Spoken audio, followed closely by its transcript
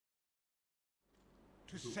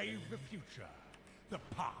To save the future, the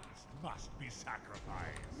past must be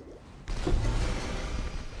sacrificed.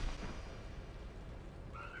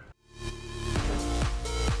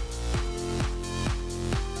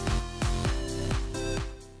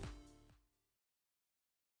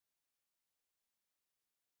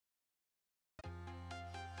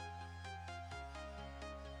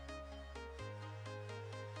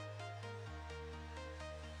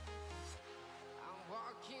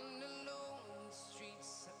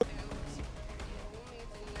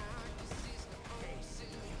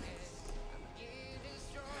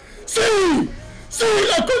 ¡Sí! ¡Sí!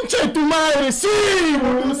 ¡La concha de tu madre! ¡Sí!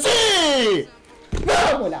 ¡Boludo! ¡Sí!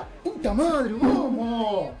 ¡Vamos! ¡La puta madre!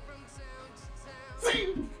 ¡Vamos!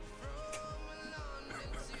 ¡Sí!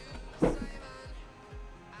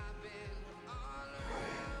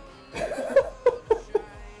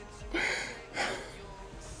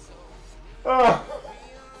 ¡Ah!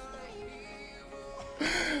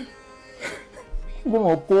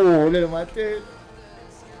 ¿Cómo pudo? Lo maté.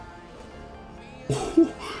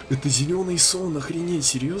 Это зеленый сон, охренеть,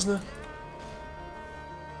 серьезно?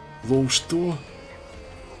 Лоу, что?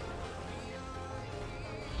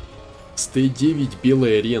 Стей 9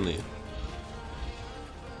 белой арены.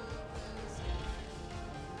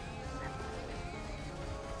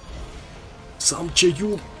 Сам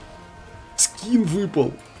чаёк. Скин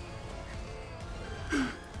выпал.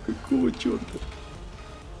 Какого черта?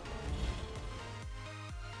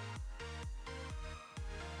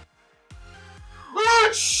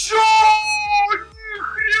 Чё? Ни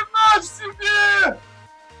хрена себе!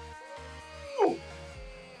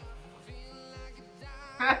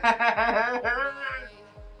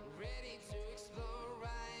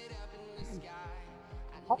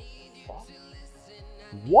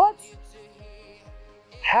 What?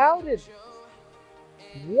 How did...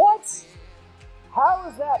 What? How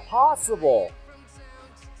is that possible?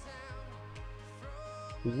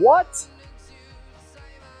 What?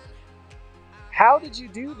 How did you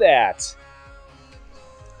do that?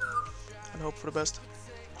 And hope for the best.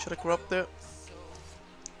 Should I corrupt there?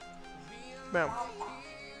 Bam.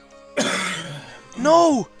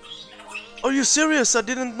 No! Are you serious? I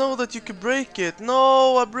didn't know that you could break it.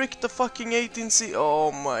 No, I bricked the fucking 18C.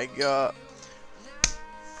 Oh my god.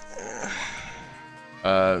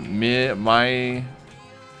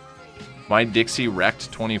 My Dixie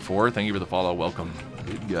wrecked 24. Thank you for the follow. Welcome.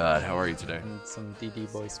 Good God, how are you today? Some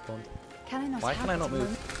DD boys spawned. Why can I not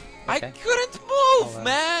move? Okay. I couldn't move,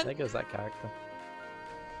 man! There goes that character.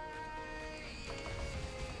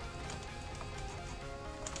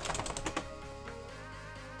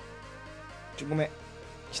 ごめん。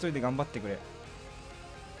一人で頑張ってくれ。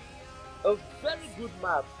A very good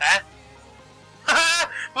map.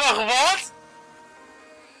 What?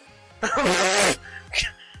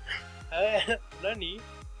 Nani?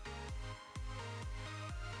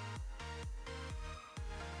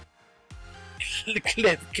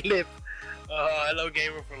 clip. Hello,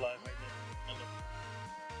 gamer for life.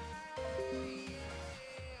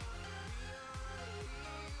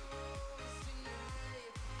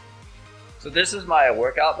 So this is my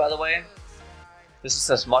workout, by the way. This is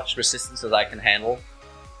as much resistance as I can handle.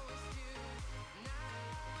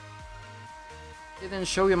 Didn't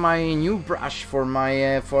show you my new brush for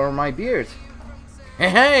my beard.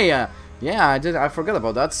 Hey, yeah, I did. I forgot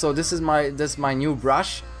about that. So this is my new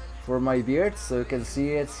brush for my beard. So you can see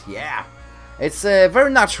it. Yeah, it's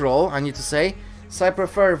very natural. I need to say. So I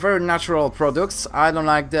prefer very natural products. I don't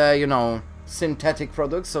like the synthetic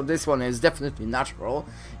products. So this one is definitely natural.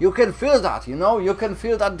 You can feel that. You can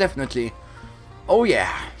feel that definitely. Oh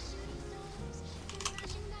yeah.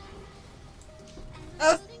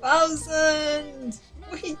 1,000!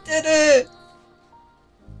 We did it!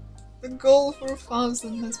 The goal for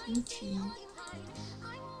 1,000 has been achieved.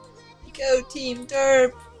 Go Team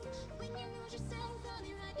Derp!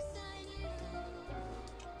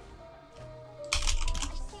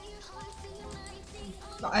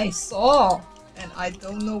 I saw, and I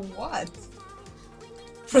don't know what.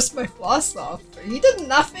 Pressed my blast off. He did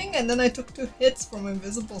nothing, and then I took 2 hits from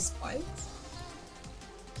invisible spikes.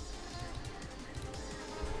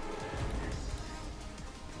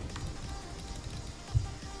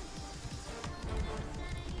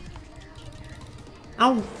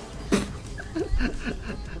 Ow!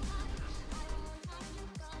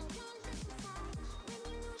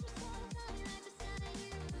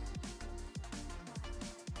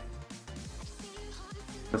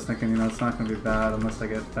 I was thinking, it's not going to be bad unless I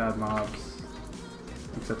get bad mobs.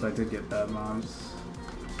 Except I did get bad mobs.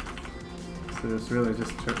 So it's really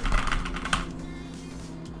just...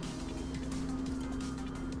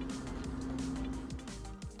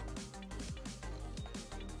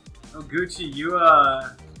 Oh, Gucci, you,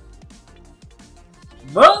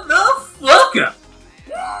 motherfucker!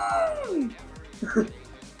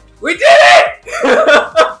 We did it!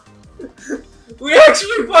 We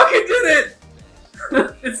actually fucking did it!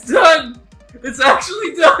 It's done! It's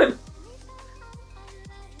actually done!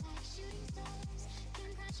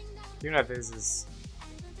 You know this is...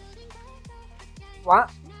 What?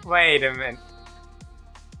 Wait a minute.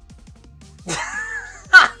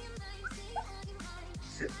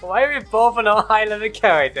 Why are we both on our high level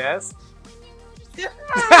characters?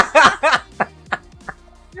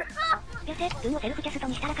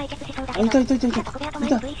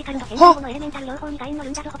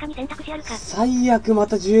最悪ま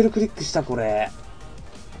たジュエルクリックしたこれ。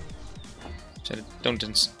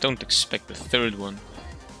Don't expect the third one.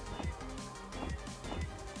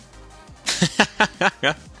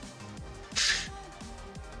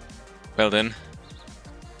 Well then.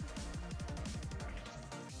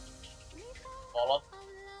 Follow.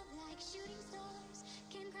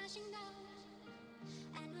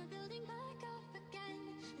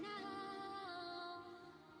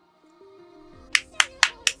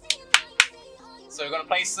 So we're gonna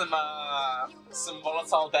play some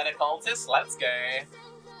volatile dead occultist. Let's go.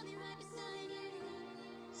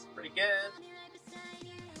 It's pretty good.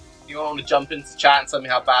 You want to jump into chat and tell me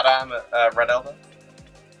how bad I am at Red Elder?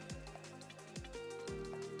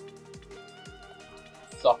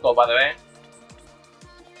 Softball, by the way.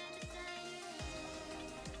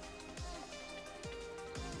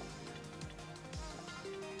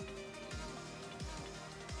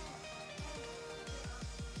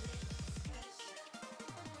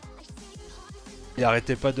 Il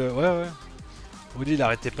arrêtait pas de... Ouais. Olly, il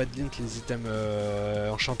arrêtait pas de link les items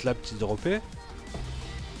Enchant Lab qui droppaient.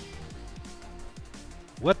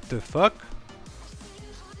 What the fuck?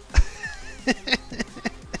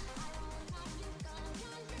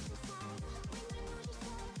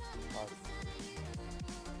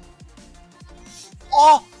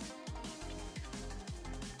 Oh!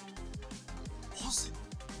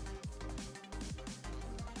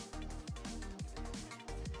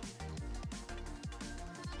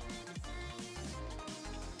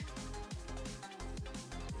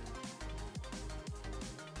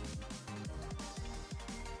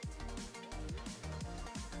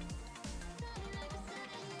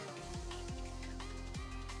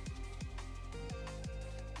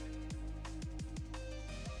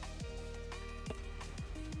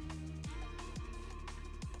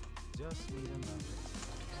 Just need a moment.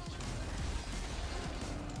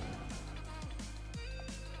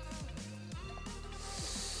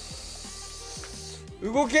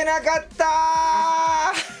 動けなかった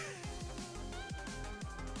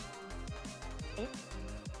ー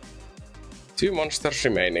Two monsters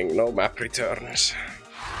remaining, no map returns.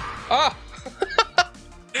 Ah!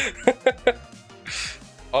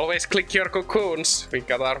 Always click your cocoons, we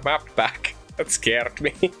got our map back. That scared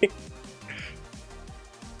me.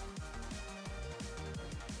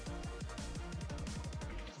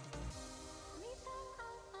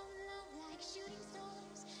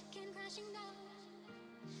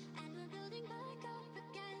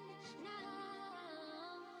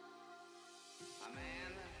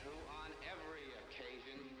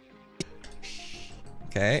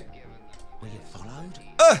 Okay.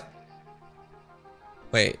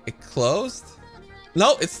 Wait, it closed?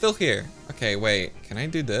 No, it's still here. Okay, wait. Can I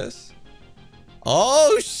do this?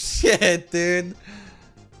 Oh, shit, dude.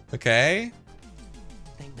 Okay.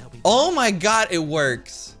 Oh my god, it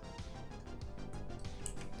works.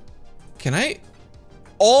 Can I?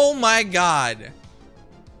 Oh my god.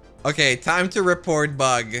 Okay, time to report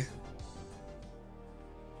bug.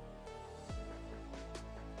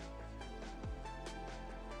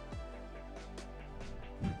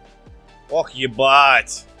 Ох,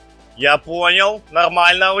 ебать! Я понял.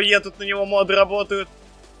 Нормально, ОЕ, тут на него моды работают.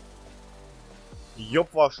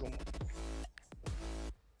 Ёб вашу.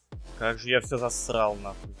 Как же я все засрал,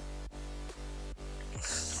 нахуй.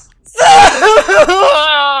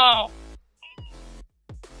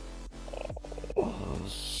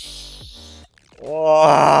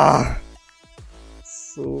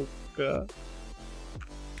 Сука.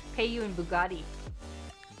 Pay you in Bugatti.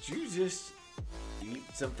 Did you just eat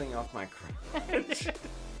something off my crotch?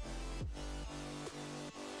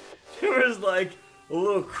 There was like a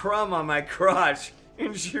little crumb on my crotch,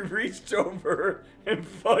 and she reached over and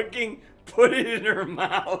fucking put it in her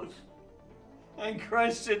mouth and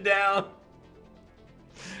crushed it down.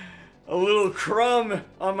 A little crumb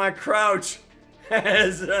on my crouch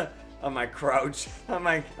has on my crouch, on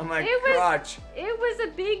my crotch. It was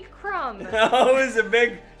a big crumb. No, it was a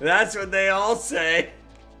big. That's what they all say.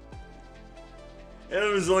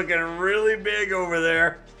 It was looking really big over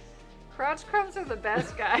there. Crouch crumbs are the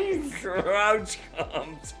best, guys. Crouch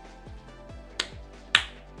comes.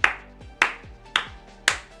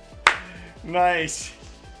 Nice.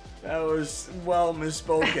 That was well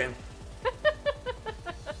misspoken.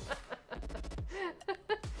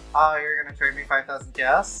 Oh, you're gonna trade me 5,000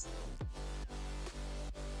 chaos?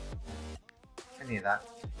 I need that.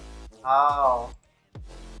 Oh.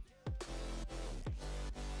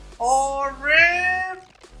 Oh, RIP!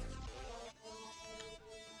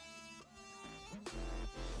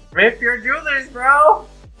 RIP your jewelers, bro!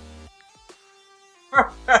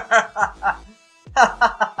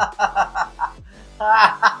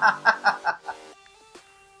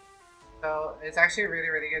 So, it's actually really,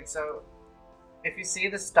 really good. So, if you see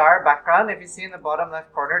the star background, if you see in the bottom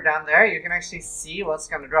left corner down there, you can actually see what's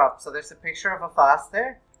gonna drop. So there's a picture of a fast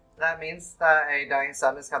there. That means that a dying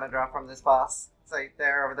sun is gonna drop from this boss. It's like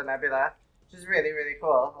there over the nebula, which is really, really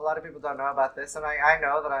cool. A lot of people don't know about this, and I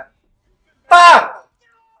know that Fuck!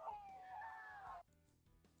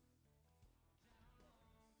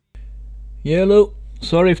 Hello,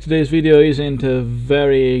 sorry if today's video isn't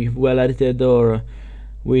very well edited or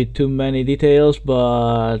with too many details,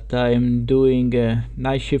 but I'm doing a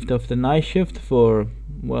night shift after night shift for,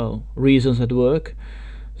 well, reasons at work.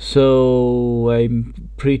 So I'm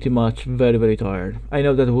pretty much very tired. I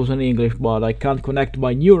know that it was in English, but I can't connect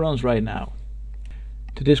my neurons right now.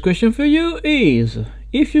 Today's question for you is,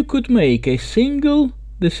 if you could make a single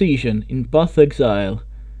decision in Path to Exile,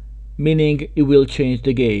 meaning it will change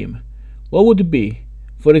the game, what would it be?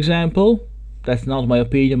 For example, that's not my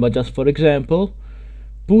opinion, but just for example,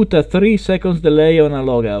 put a 3 seconds delay on a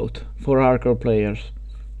logout for hardcore players.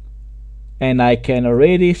 And I can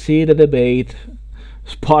already see the debate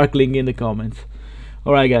sparkling in the comments.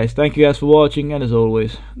 Alright guys, thank you guys for watching, and as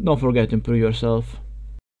always, don't forget to improve yourself.